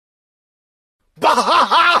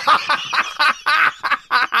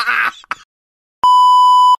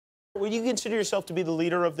Would you consider yourself to be the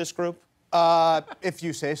leader of this group? If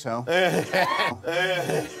you say so.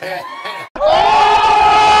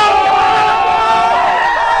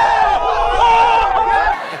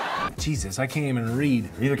 Jesus, I can't even read.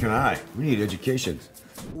 Neither can I. We need education.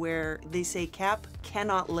 Where they say Cap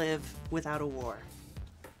cannot live without a war.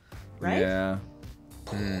 Right? Yeah.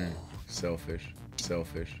 Selfish.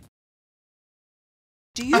 Selfish.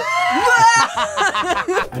 Do you?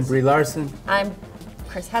 I'm Brie Larson. I'm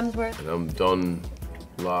Chris Hemsworth. And I'm Don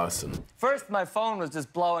Larson. First, my phone was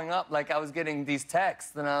just blowing up like I was getting these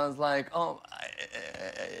texts, and I was like, oh,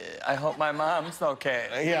 I hope my mom's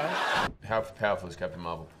okay. Yeah. How powerful is Captain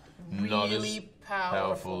Marvel? Not as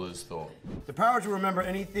powerful as Thor. The power to remember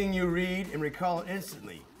anything you read and recall it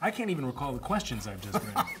instantly. I can't even recall the questions I've just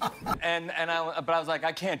read. But I was like,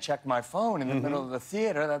 I can't check my phone in the middle of the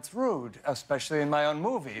theater. That's rude, especially in my own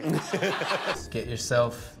movie. Get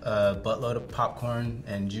yourself a buttload of popcorn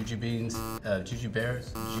and juju beans, juju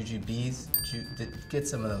bears, juju bees. Get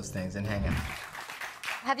some of those things and hang out.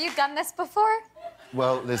 Have you done this before?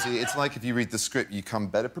 Well, Lizzie, it's like if you read the script, you come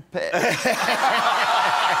better prepared.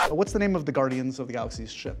 What's the name of the Guardians of the Galaxy's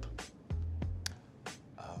ship?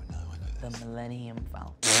 Oh, no, I know this. The Millennium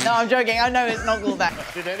Falcon. No, I'm joking. I know it's not called that.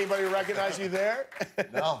 Did anybody recognize you there?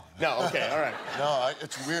 No. No, okay, all right. No,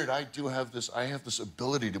 it's weird. I have this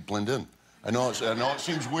ability to blend in. I know it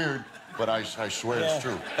seems weird, but I swear it's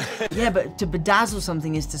true. Yeah, but to bedazzle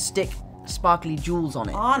something is to stick sparkly jewels on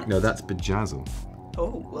it. No, that's bejazzle.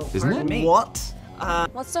 Oh, well, Isn't pardon it? me. What?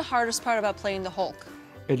 What's the hardest part about playing the Hulk?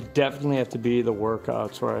 It definitely have to be the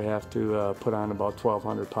workouts where I have to put on about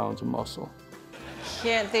 1,200 pounds of muscle.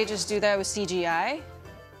 Can't they just do that with CGI?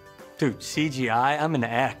 Dude, CGI? I'm an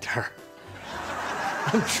actor.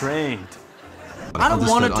 I'm trained. I don't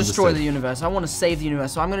want to destroy the universe. I want to save the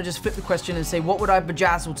universe. So I'm going to just flip the question and say, what would I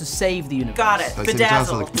bedazzle to save the universe? Got it.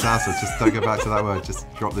 Bedazzle. Bedazzle. Just don't go back to that word. Just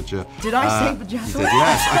drop the j. Did I say bedazzle? You said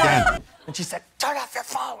yes, again. And she said, turn off your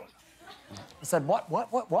phone. I said, what?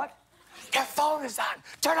 Your phone is on.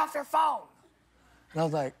 Turn off your phone. And I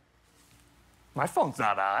was like, my phone's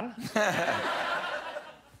not on.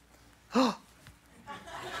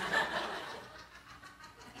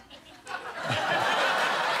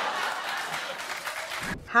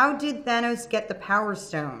 How did Thanos get the Power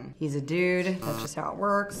Stone? He's a dude. That's just how it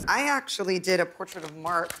works. I actually did a portrait of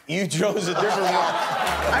Mark. You chose a different one.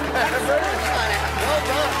 I'm working on it. Well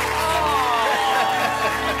done.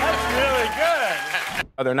 That's really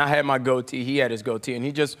good. And I had my goatee, he had his goatee, and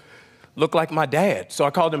he just looked like my dad. So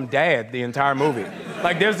I called him Dad the entire movie.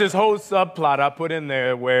 Like, there's this whole subplot I put in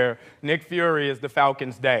there where Nick Fury is the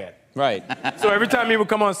Falcon's dad. Right. So every time he would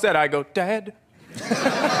come on set, I go, Dad?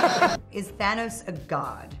 Is Thanos a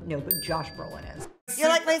god? No, but Josh Brolin is. You're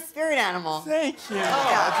like my spirit animal. Thank you.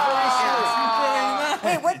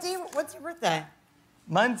 Wait, what's your birthday?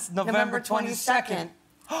 Mine's November 22nd.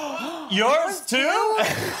 22nd. Yours too?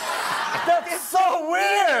 That's so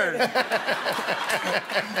weird.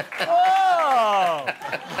 Oh.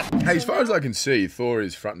 Hey, as far as I can see, Thor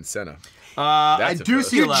is front and center. I do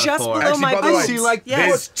see a lot of Thor. Below my by the way, I see like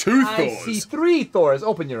there's two I Thors. see 3 Thors.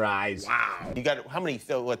 Open your eyes. Wow. You got, how many,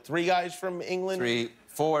 what, 3 guys from England?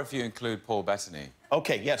 4 if you include Paul Bettany.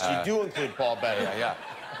 Okay, yes, you do include Paul Bettany.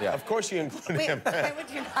 Yeah. Of course you include him. Why would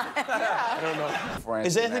you not? I don't know.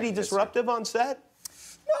 Is Anthony disruptive on set?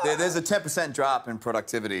 There's a 10% drop in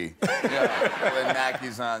productivity when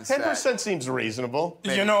Mackey's on set. 10% seems reasonable.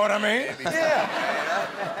 You know what I mean?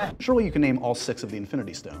 Yeah. Surely you can name all 6 of the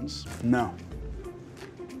Infinity Stones. No.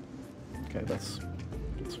 Okay, that's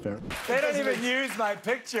fair. They don't even use my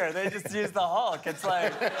picture. They just use the Hulk. It's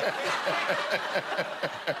like...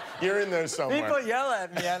 You're in there somewhere. People yell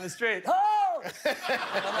at me on the street. Oh!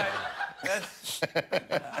 I'm like, that's...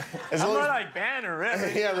 I'm more like Banner,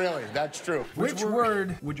 really. Yeah, really, that's true. Which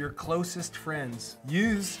word would your closest friends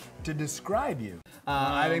use to describe you?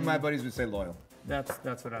 I think my buddies would say loyal. That's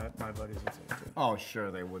what my buddies would say, too. Oh, sure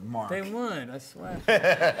they would, Mark. They would, I swear.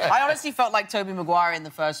 I honestly felt like Tobey Maguire in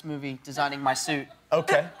the first movie designing my suit.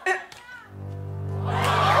 Okay.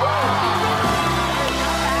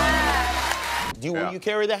 Will you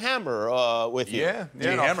carry the hammer with you? Yeah,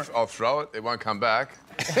 I'll throw it. It won't come back.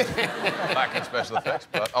 Back in special effects,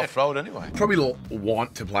 but I'll throw it anyway. Probably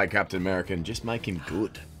want to play Captain America and just make him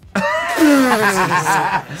good.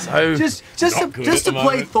 So just to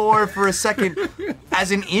play Thor for a second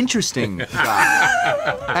as an interesting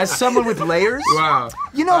guy, as someone with layers. Wow.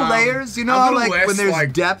 You know layers. You know how like when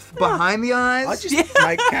there's depth behind the eyes. I just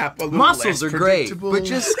like Cap a little muscles less are great, predictable. but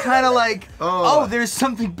just kind of like oh, there's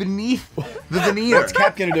something beneath The veneer. What's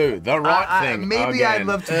Cap gonna do? The right thing. Maybe again. I'd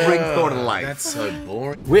love to bring Thor to life. That's so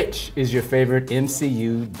boring. Which is your favorite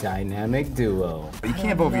MCU dynamic duo? You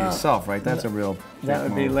can't vote for yourself, right? That's a real. That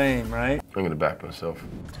would be lame, right? I'm gonna back myself.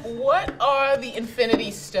 What are the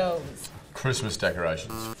Infinity Stones? Christmas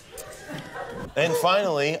decorations. And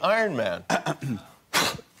finally, Iron Man. I'm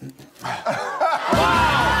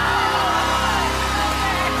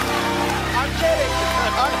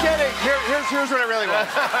kidding. Here's what I really want.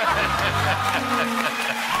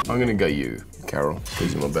 I'm gonna go you, Carol,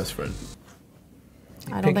 because you're my best friend.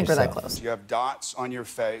 I don't think we're that close. You have dots on your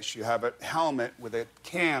face. You have a helmet with a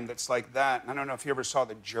cam that's like that. I don't know if you ever saw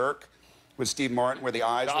The Jerk with Steve Martin, where the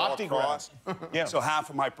eyes were all crossed. Yeah. So half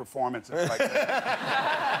of my performance is like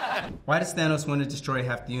that. Why does Thanos want to destroy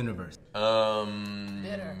half the universe?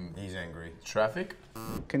 Bitter. He's angry. Traffic?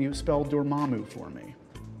 Can you spell Dormammu for me?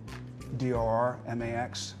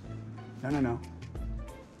 D-O-R-M-A-X. No.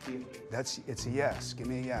 It's a yes. Give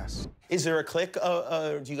me a yes. Is there a click?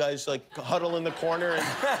 Do you guys like huddle in the corner and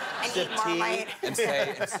sip tea? and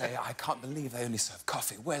say, I can't believe they only serve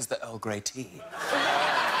coffee. Where's the Earl Grey tea?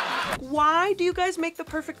 Why do you guys make the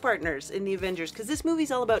perfect partners in the Avengers? Because this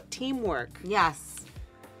movie's all about teamwork. Yes.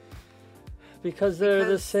 Because they're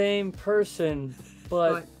the same person,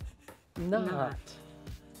 but not.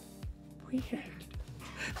 Weird.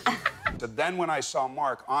 So then when I saw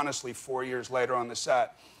Mark, honestly, 4 years later on the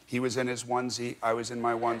set, he was in his onesie, I was in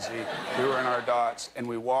my onesie, we were in our dots, and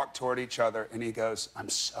we walked toward each other, and he goes, I'm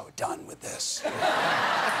so done with this.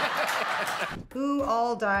 Who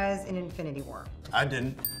all dies in Infinity War? I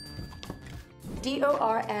didn't.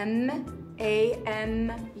 D-O-R-M-A-M-U.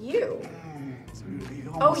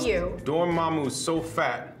 O-U. Dormammu's so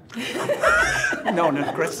fat. No,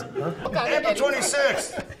 Chris. April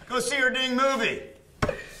 26th. Go see your ding movie.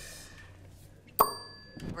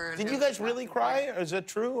 Did you guys really cry? Or is that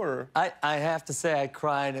true? Or I have to say, I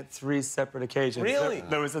cried at 3 separate occasions. Really?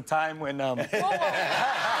 There was a time when